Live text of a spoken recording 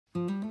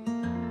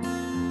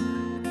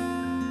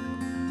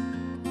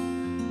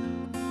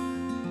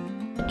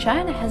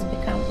China has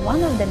become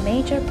one of the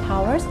major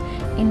powers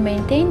in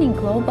maintaining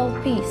global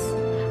peace,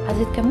 as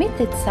it commits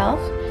itself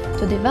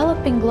to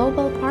developing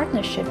global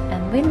partnership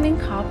and win-win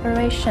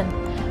cooperation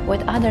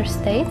with other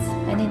states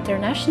and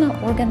international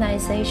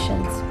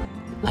organizations.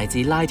 嚟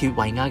自拉脫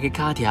維亞嘅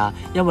卡提亞，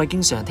因為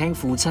經常聽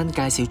父親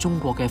介紹中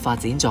國嘅發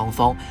展狀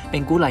況，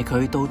並鼓勵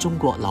佢到中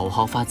國留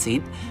學發展，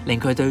令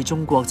佢對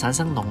中國產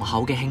生濃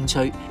厚嘅興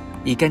趣。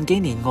而近幾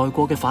年，外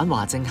國嘅反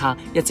華政客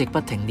一直不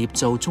停捏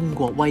造中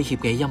國威脅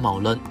嘅陰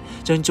謀論，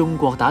將中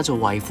國打造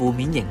為負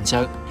面形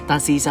象。但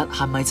事實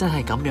係咪真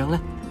係咁樣呢？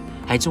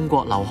喺中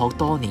國留學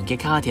多年嘅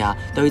卡提亞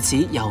對此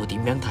又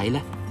點樣睇呢？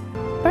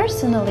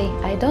 Personally,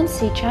 I don't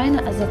see China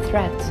as a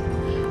threat.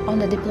 On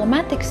the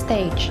diplomatic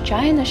stage,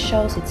 China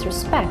shows its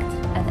respect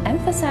and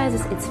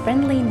emphasizes its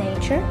friendly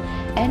nature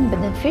and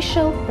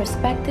beneficial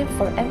perspective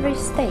for every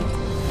state.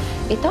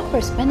 It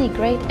offers many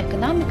great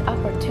economic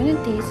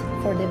opportunities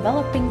for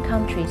developing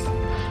countries,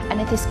 and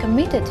it is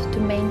committed to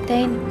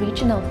maintain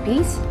regional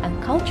peace and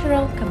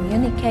cultural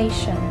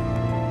communication.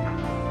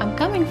 I'm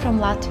coming from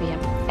Latvia,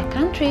 a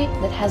country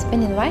that has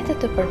been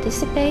invited to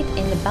participate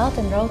in the Belt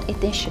and Road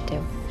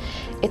Initiative.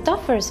 It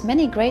offers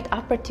many great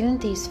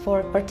opportunities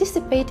for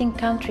participating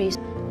countries.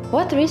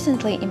 What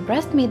recently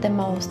impressed me the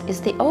most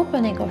is the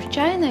opening of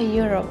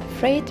China-Europe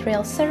freight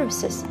rail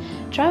services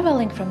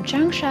traveling from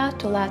Changsha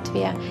to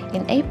Latvia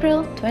in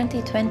April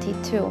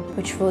 2022,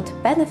 which would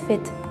benefit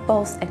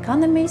both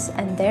economies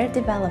and their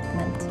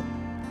development.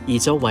 而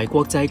作為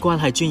國際關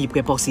係專業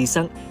嘅博士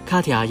生，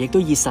卡提亞亦都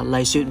以實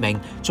例說明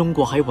中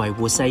國喺維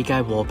護世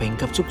界和平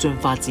及促進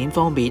發展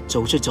方面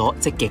做出咗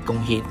積極貢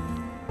獻。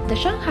The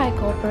Shanghai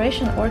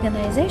Cooperation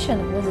Organization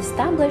was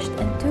established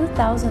in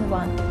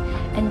 2001,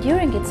 and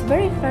during its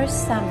very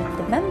first summit,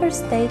 the member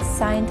states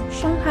signed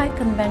Shanghai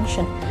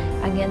Convention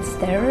against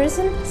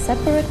terrorism,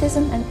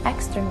 separatism, and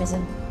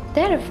extremism.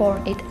 Therefore,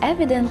 it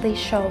evidently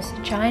shows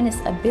China's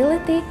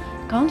ability,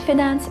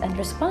 confidence, and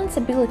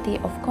responsibility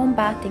of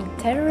combating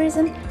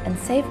terrorism and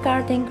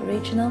safeguarding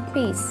regional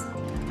peace.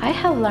 I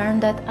have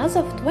learned that as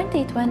of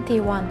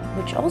 2021,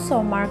 which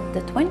also marked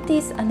the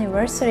 20th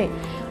anniversary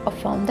of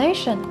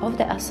foundation of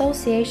the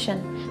association,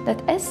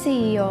 that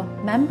SCEO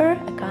member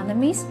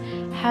economies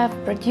have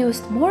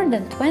produced more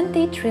than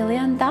 $20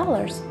 trillion,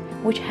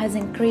 which has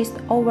increased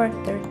over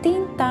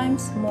 13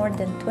 times more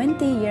than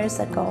 20 years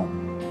ago.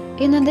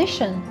 In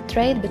addition,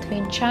 trade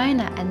between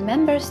China and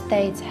member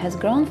states has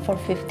grown for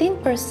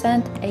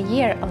 15% a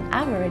year on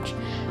average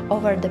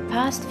over the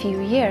past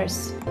few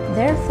years.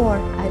 Therefore,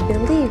 I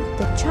believe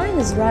that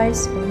China's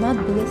rise will not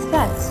be a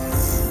threat.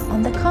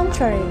 On the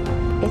contrary,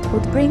 it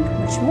would bring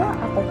much more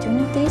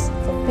opportunities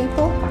for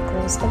people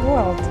across the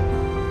world.